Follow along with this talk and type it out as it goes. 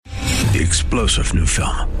The explosive new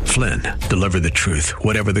film, Flynn, deliver the truth,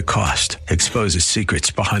 whatever the cost, exposes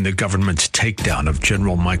secrets behind the government's takedown of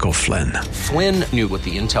General Michael Flynn. Flynn knew what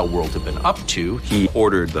the intel world had been up to. He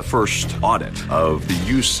ordered the first audit of the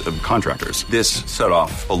use of contractors. This set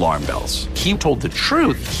off alarm bells. He told the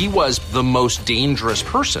truth. He was the most dangerous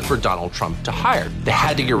person for Donald Trump to hire. They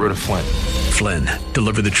had to get rid of Flynn. Flynn,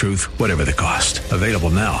 deliver the truth, whatever the cost. Available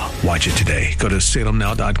now. Watch it today. Go to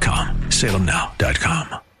salemnow.com.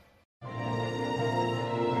 salemnow.com.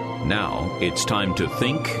 Now it's time to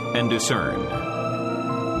think and discern.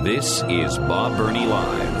 This is Bob Burney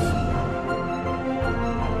Live.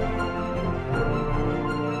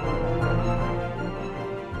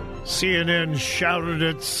 CNN shouted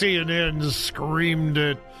it. CNN screamed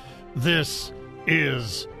it. This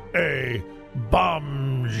is a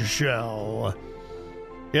bombshell.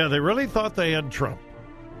 Yeah, they really thought they had Trump.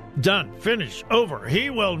 Done. Finish. Over.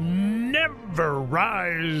 He will never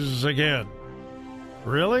rise again.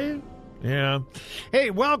 Really? Yeah. Hey,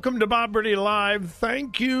 welcome to Bob Burney Live.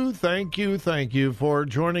 Thank you for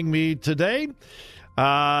joining me today.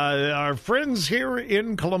 Our friends here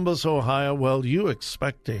in Columbus, Ohio, well, you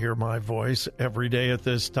expect to hear my voice every day at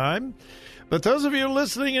this time. But those of you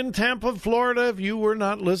listening in Tampa, Florida, if you were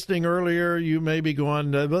not listening earlier, you may be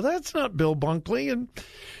going, well, that's not Bill Bunkley. And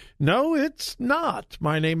no, it's not.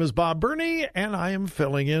 My name is Bob Burney, and I am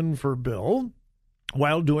filling in for Bill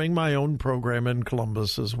while doing my own program in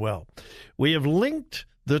Columbus as well. We have linked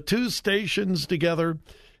the two stations together,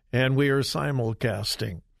 and we are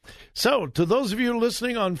simulcasting. So, to those of you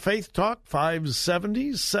listening on Faith Talk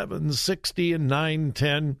 570, 760, and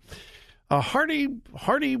 910, a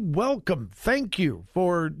hearty welcome. Thank you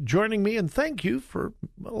for joining me, and thank you for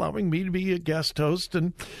allowing me to be a guest host.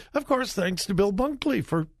 And, of course, thanks to Bill Bunkley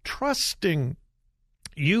for trusting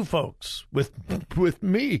you folks with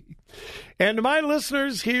me. And to my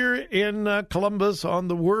listeners here in Columbus on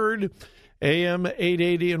the Word, AM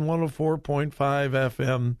 880 and 104.5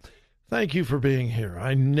 FM, thank you for being here.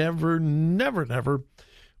 I never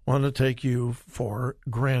want to take you for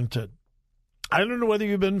granted. I don't know whether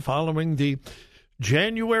you've been following the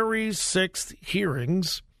January 6th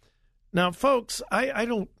hearings. Now, folks, I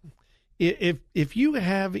don't, if you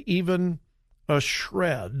have even a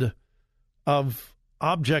shred of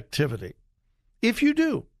objectivity, if you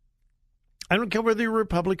do, I don't care whether you're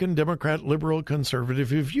Republican, Democrat, liberal,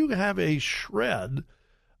 conservative, if you have a shred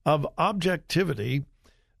of objectivity,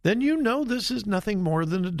 then you know this is nothing more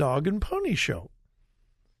than a dog and pony show.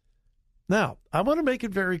 Now, I want to make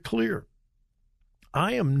it very clear.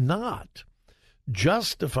 I am not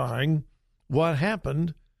justifying what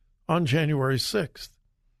happened on January 6th.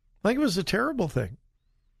 I think it was a terrible thing.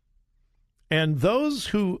 And those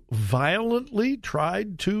who violently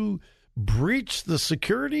tried to breach the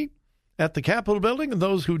security at the Capitol building and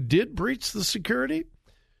those who did breach the security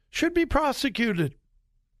should be prosecuted.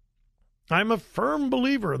 I'm a firm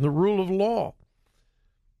believer in the rule of law.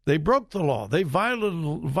 They broke the law. They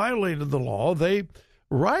violated the law. They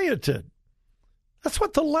rioted. That's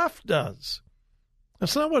what the left does.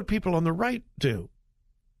 That's not what people on the right do.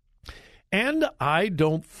 And I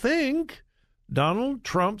don't think Donald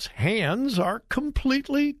Trump's hands are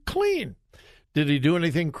completely clean. Did he do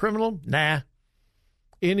anything criminal? Nah.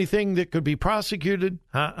 Anything that could be prosecuted?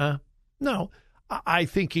 No. I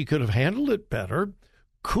think he could have handled it better.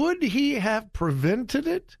 Could he have prevented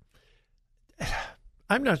it?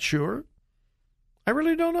 I'm not sure. I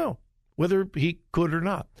really don't know whether he could or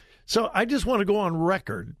not. So I just want to go on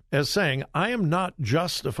record as saying I am not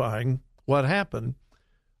justifying what happened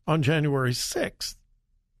on January 6th.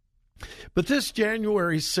 But this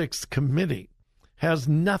January 6th committee has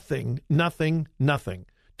nothing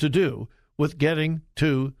to do with getting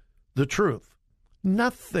to the truth.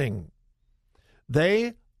 Nothing.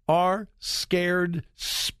 They are scared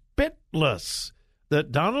spitless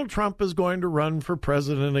that Donald Trump is going to run for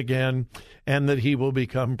president again and that he will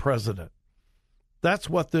become president. That's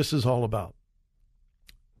what this is all about.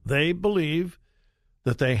 They believe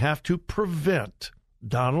that they have to prevent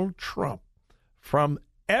Donald Trump from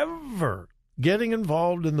ever getting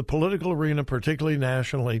involved in the political arena, particularly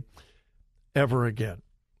nationally, ever again.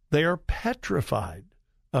 They are petrified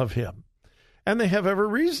of him, and they have every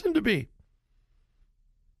reason to be.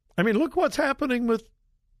 I mean, look what's happening with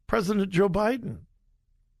President Joe Biden.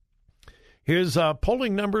 His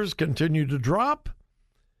polling numbers continue to drop,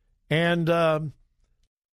 and I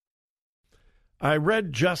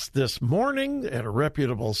read just this morning at a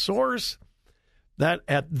reputable source that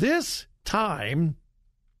at this time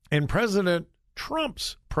in President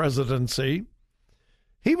Trump's presidency,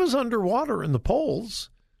 he was underwater in the polls,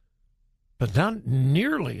 but not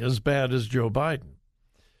nearly as bad as Joe Biden.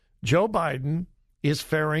 Joe Biden is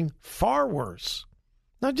faring far worse,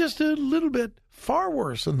 not just a little bit, far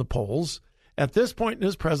worse in the polls at this point in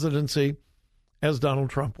his presidency as Donald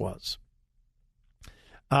Trump was.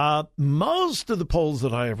 Most of the polls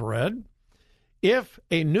that I have read, if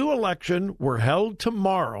a new election were held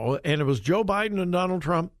tomorrow and it was Joe Biden and Donald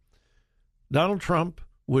Trump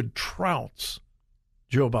would trounce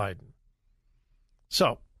Joe Biden.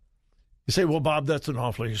 So you say, well, Bob, that's an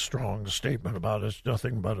awfully strong statement about it's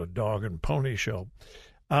nothing but a dog and pony show.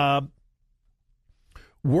 Were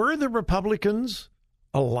the Republicans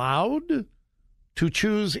allowed to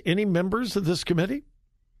choose any members of this committee?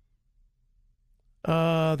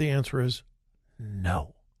 The answer is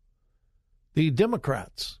no. The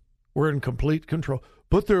Democrats were in complete control.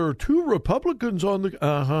 But there are 2 Republicans on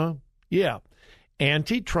the... Yeah.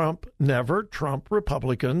 Anti-Trump, never Trump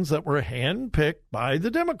Republicans that were handpicked by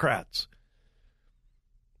the Democrats.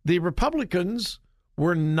 The Republicans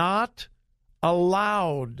were not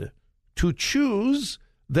allowed to choose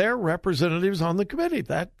their representatives on the committee.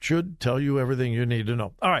 That should tell you everything you need to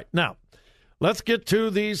know. All right, now, let's get to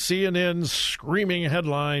the CNN screaming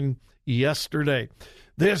headline yesterday.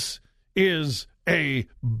 This is a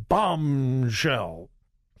bombshell.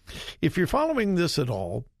 If you're following this at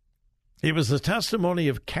all, it was the testimony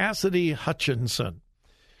of Cassidy Hutchinson.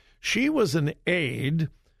 She was an aide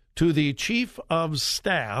to the chief of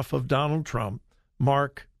staff of Donald Trump,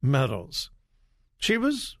 Mark Meadows. She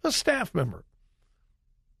was a staff member.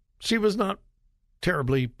 She was not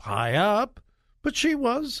terribly high up, but she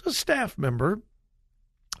was a staff member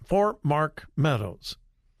for Mark Meadows.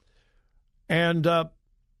 And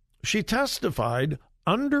she testified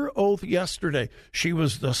under oath yesterday. She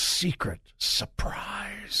was the secret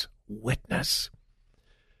surprise witness.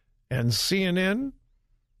 And CNN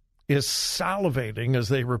is salivating as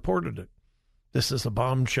they reported it. This is a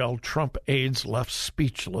bombshell. Trump aides left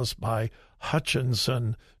speechless by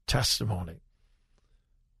Hutchinson testimony.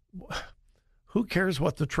 Who cares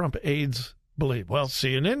what the Trump aides believe? Well,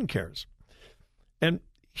 CNN cares. And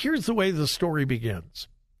here's the way the story begins.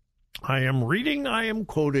 I am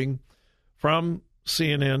quoting from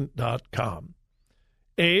CNN.com.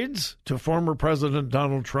 Aides to former President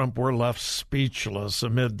Donald Trump were left speechless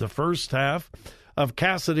amid the first half of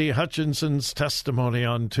Cassidy Hutchinson's testimony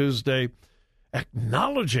on Tuesday,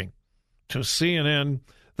 acknowledging to CNN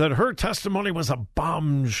that her testimony was a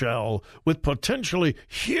bombshell with potentially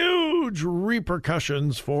huge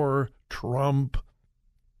repercussions for Trump.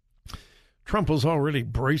 Trump was already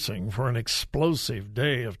bracing for an explosive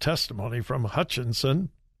day of testimony from Hutchinson.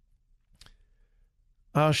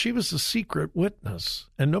 She was a secret witness,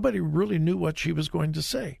 and nobody really knew what she was going to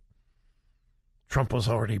say. Trump was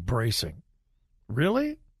already bracing.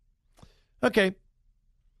 Really? Okay.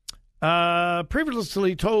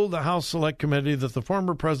 Previously told the House Select Committee that the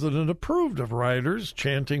former president approved of rioters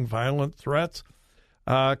chanting violent threats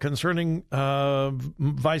concerning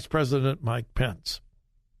Vice President Mike Pence.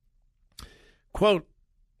 Quote,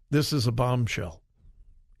 "This is a bombshell.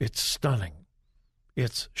 It's stunning.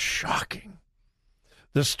 It's shocking.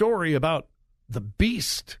 The story about the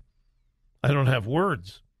beast. I don't have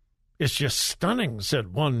words. It's just stunning,"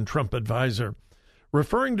 said one Trump advisor,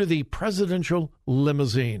 referring to the presidential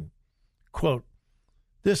limousine. Quote,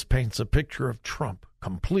 "This paints a picture of Trump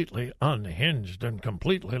completely unhinged and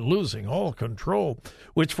completely losing all control,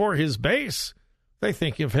 which for his base, they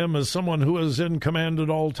think of him as someone who is in command at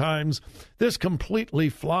all times. This completely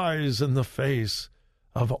flies in the face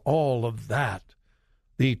of all of that,"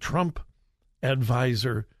 the Trump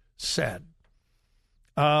advisor said.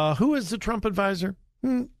 Who is the Trump advisor?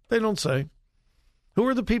 They don't say. Who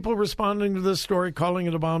are the people responding to this story, calling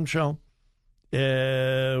it a bombshell?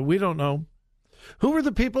 We don't know. Who are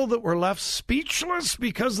the people that were left speechless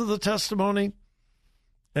because of the testimony?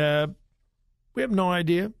 We have no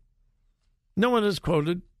idea. No one is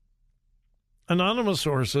quoted. Anonymous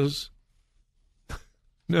sources.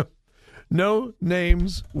 No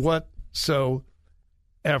names whatsoever.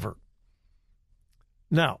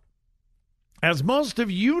 Now, as most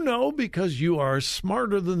of you know, because you are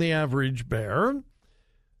smarter than the average bear,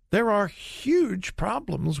 there are huge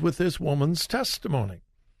problems with this woman's testimony.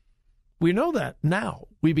 We know that now.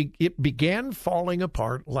 It began falling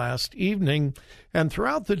apart last evening, and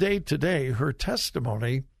throughout the day today, her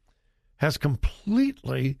testimony has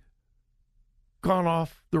completely gone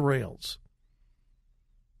off the rails.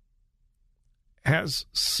 Has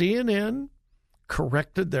CNN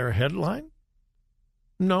corrected their headline?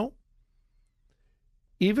 No.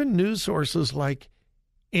 Even news sources like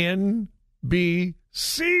NBC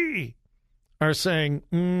are saying,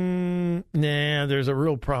 there's a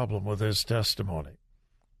real problem with this testimony.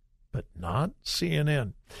 but not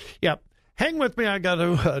CNN. Yeah, hang with me. I got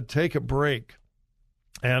to take a break,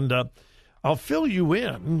 and I'll fill you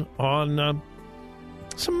in on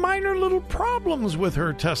some minor little problems with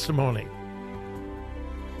her testimony.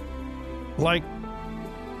 Like,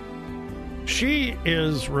 she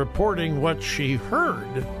is reporting what she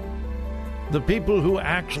heard. The people who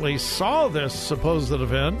actually saw this supposed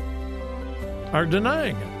event are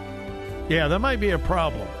denying it. Yeah, that might be a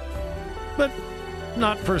problem, but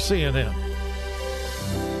not for CNN.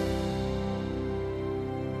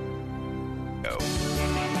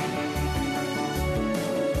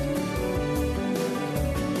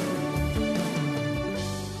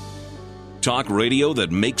 Talk radio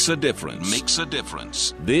that makes a difference.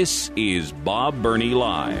 This is Bob Burney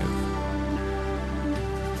Live.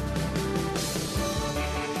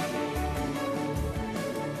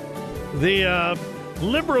 The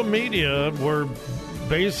liberal media were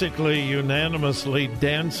basically unanimously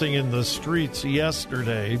dancing in the streets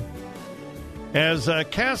yesterday as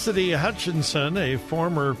Cassidy Hutchinson, a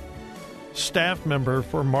former staff member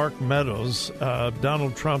for Mark Meadows,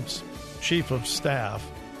 Donald Trump's chief of staff,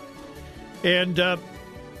 and a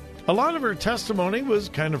lot of her testimony was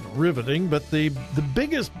kind of riveting, but the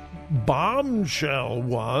biggest bombshell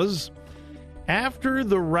was after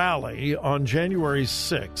the rally on January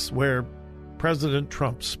 6th, where President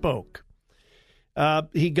Trump spoke.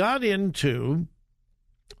 He got into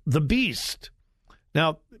the beast.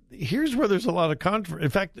 Now, here's where there's a lot of controversy. In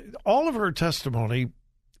fact, all of her testimony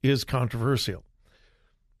is controversial.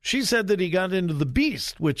 She said that he got into the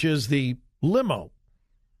beast, which is the limo.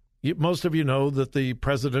 Most of you know that the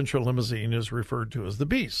presidential limousine is referred to as the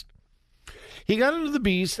beast. He got into the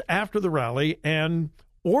beast after the rally and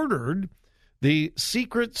ordered the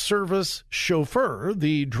Secret Service chauffeur,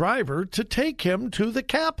 the driver, to take him to the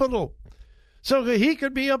Capitol so that he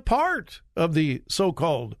could be a part of the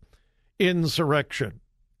so-called insurrection.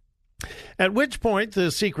 At which point,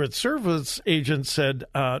 the Secret Service agent said,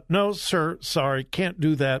 no, sir, sorry, can't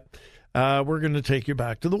do that. We're going to take you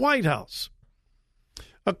back to the White House.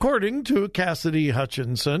 According to Cassidy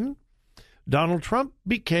Hutchinson, Donald Trump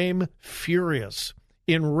became furious,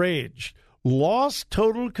 enraged, lost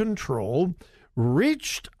total control,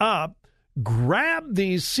 reached up, grabbed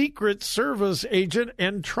the Secret Service agent,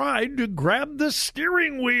 and tried to grab the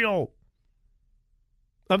steering wheel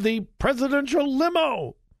of the presidential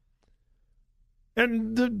limo.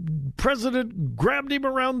 And the president grabbed him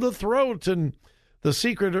around the throat, and the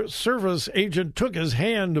Secret Service agent took his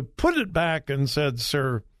hand, put it back, and said,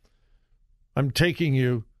 "Sir, I'm taking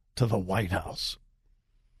you to the White House."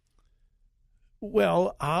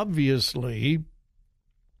 Well, obviously,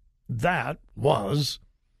 that was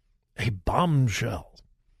a bombshell.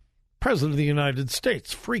 President of the United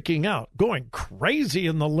States freaking out, going crazy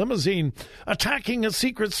in the limousine, attacking a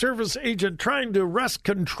Secret Service agent, trying to wrest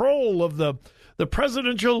control of the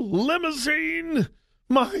presidential limousine.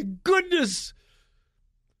 My goodness.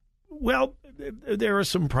 Well, there are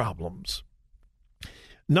some problems.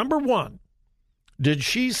 Number one, did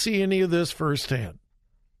she see any of this firsthand?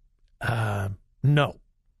 No.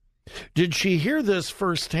 Did she hear this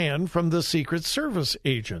firsthand from the Secret Service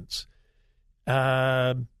agents?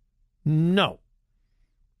 No.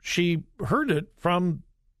 She heard it from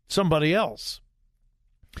somebody else.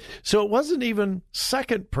 So it wasn't even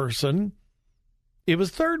second person. It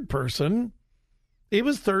was third person. It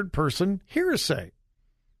was third person hearsay,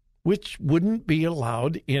 which wouldn't be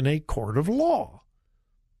allowed in a court of law.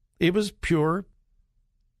 It was pure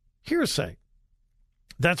hearsay.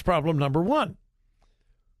 That's problem number one.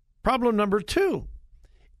 Problem number two,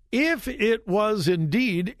 if it was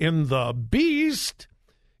indeed in the beast,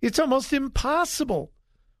 it's almost impossible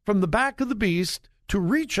from the back of the beast to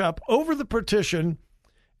reach up over the partition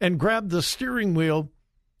and grab the steering wheel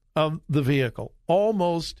of the vehicle.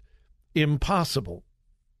 Almost impossible.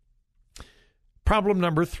 Problem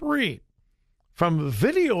number three, from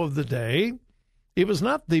video of the day, it was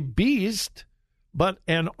not the beast, but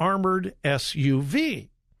an armored SUV.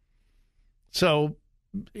 So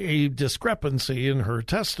a discrepancy in her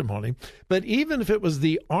testimony. But even if it was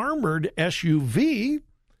the armored SUV,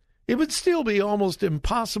 it would still be almost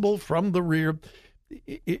impossible from the rear.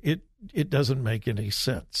 It doesn't make any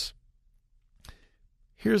sense.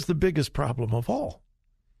 Here's the biggest problem of all.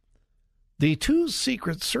 The two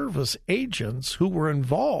Secret Service agents who were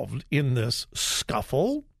involved in this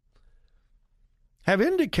scuffle have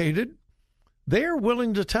indicated they are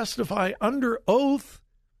willing to testify under oath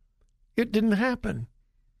it didn't happen.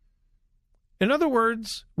 In other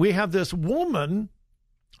words, we have this woman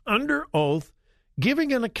under oath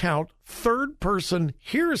giving an account, third-person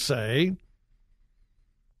hearsay,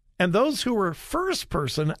 And those who were first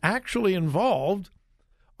person actually involved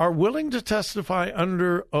are willing to testify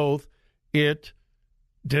under oath it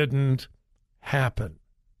didn't happen.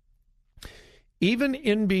 Even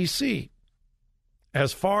NBC,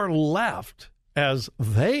 as far left as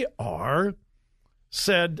they are,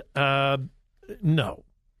 said no.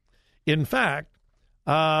 In fact,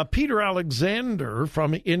 Peter Alexander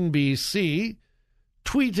from NBC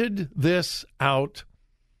tweeted this out,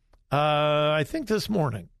 I think this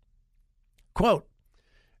morning. Quote,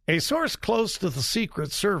 "A source close to the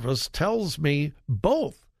Secret Service tells me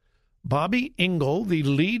both Bobby Engel, the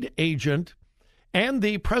lead agent, and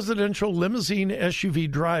the presidential limousine SUV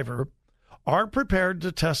driver are prepared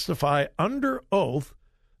to testify under oath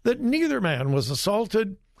that neither man was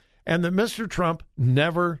assaulted and that Mr. Trump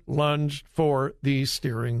never lunged for the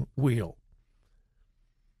steering wheel."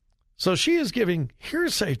 So she is giving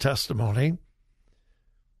hearsay testimony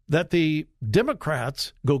that the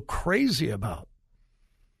Democrats go crazy about.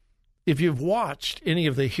 If you've watched any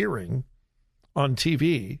of the hearing on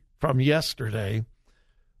TV from yesterday,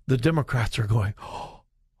 the Democrats are going, oh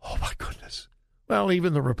my goodness. Well,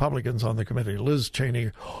 even the Republicans on the committee, Liz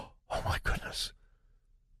Cheney, oh my goodness.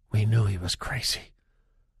 We knew he was crazy.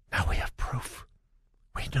 Now we have proof.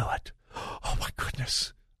 We knew it. Oh my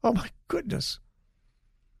goodness. Oh my goodness.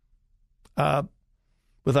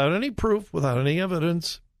 Without any proof, without any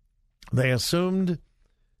evidence, they assumed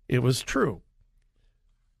it was true.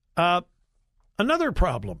 Another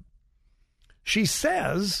problem. She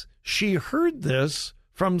says she heard this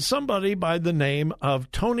from somebody by the name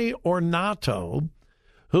of Tony Ornato,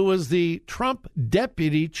 who was the Trump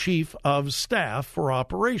deputy chief of staff for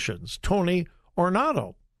operations, Tony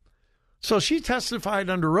Ornato. So she testified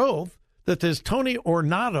under oath that this Tony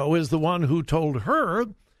Ornato is the one who told her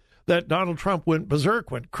that Donald Trump went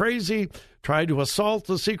berserk, went crazy, tried to assault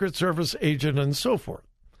the Secret Service agent, and so forth.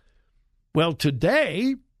 Well,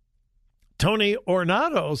 today, Tony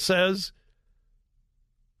Ornato says,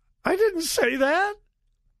 I didn't say that.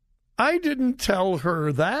 I didn't tell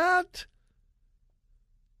her that.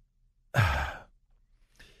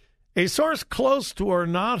 A source close to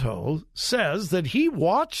Ornato says that he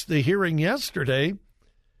watched the hearing yesterday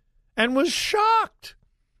and was shocked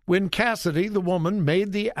when Cassidy, the woman,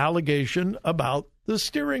 made the allegation about the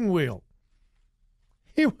steering wheel.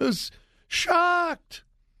 He was shocked.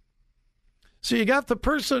 So you got the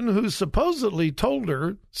person who supposedly told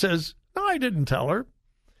her says, no, I didn't tell her.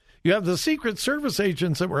 You have the Secret Service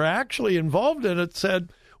agents that were actually involved in it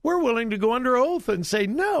said, we're willing to go under oath and say,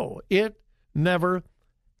 no, it never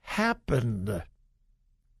happened.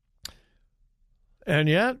 And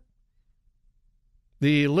yet,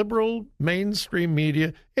 the liberal mainstream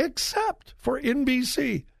media, except for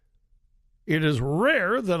NBC, it is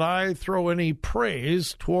rare that I throw any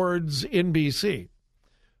praise towards NBC.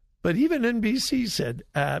 But even NBC said,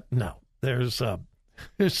 no, there's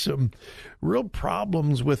some real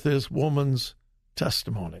problems with this woman's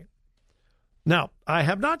testimony. Now, I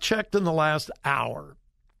have not checked in the last hour,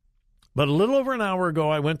 but a little over an hour ago,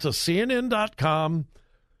 I went to CNN.com.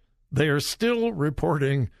 They are still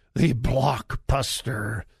reporting the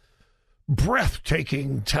blockbuster,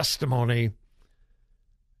 breathtaking testimony,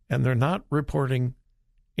 and they're not reporting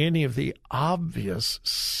any of the obvious,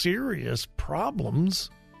 serious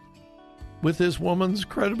problems with this woman's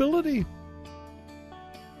credibility.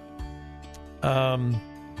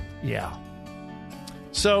 Yeah.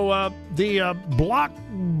 So the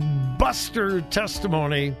blockbuster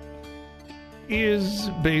testimony is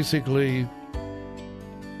basically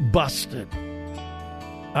busted.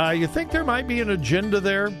 You think there might be an agenda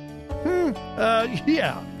there?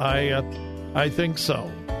 Yeah, I think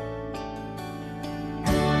so.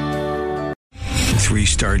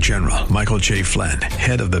 3-star General Michael J. Flynn,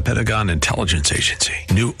 head of the Pentagon Intelligence Agency,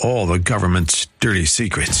 knew all the government's dirty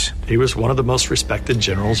secrets. He was one of the most respected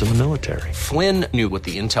generals in the military. Flynn knew what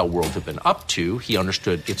the intel world had been up to. He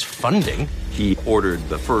understood its funding. He ordered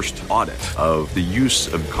the first audit of the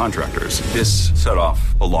use of contractors. This set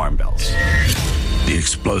off alarm bells. The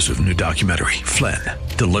explosive new documentary, Flynn,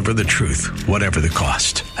 Deliver the Truth, Whatever the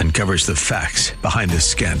Cost, uncovers the facts behind this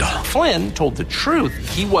scandal. Flynn told the truth.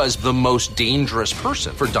 He was the most dangerous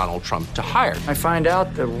person for Donald Trump to hire. I find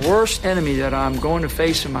out the worst enemy that I'm going to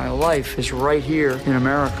face in my life is right here in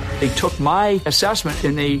America. They took my assessment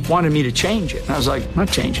and they wanted me to change it. And I was like, I'm not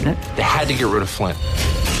changing it. They had to get rid of Flynn.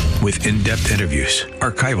 With in-depth interviews,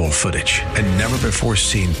 archival footage, and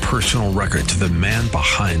never-before-seen personal records of the man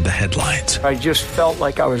behind the headlines. I just felt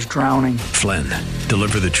like I was drowning. Flynn,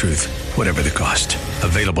 Deliver the Truth, Whatever the Cost.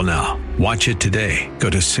 Available now. Watch it today.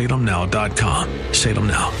 Go to salemnow.com.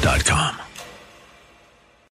 salemnow.com.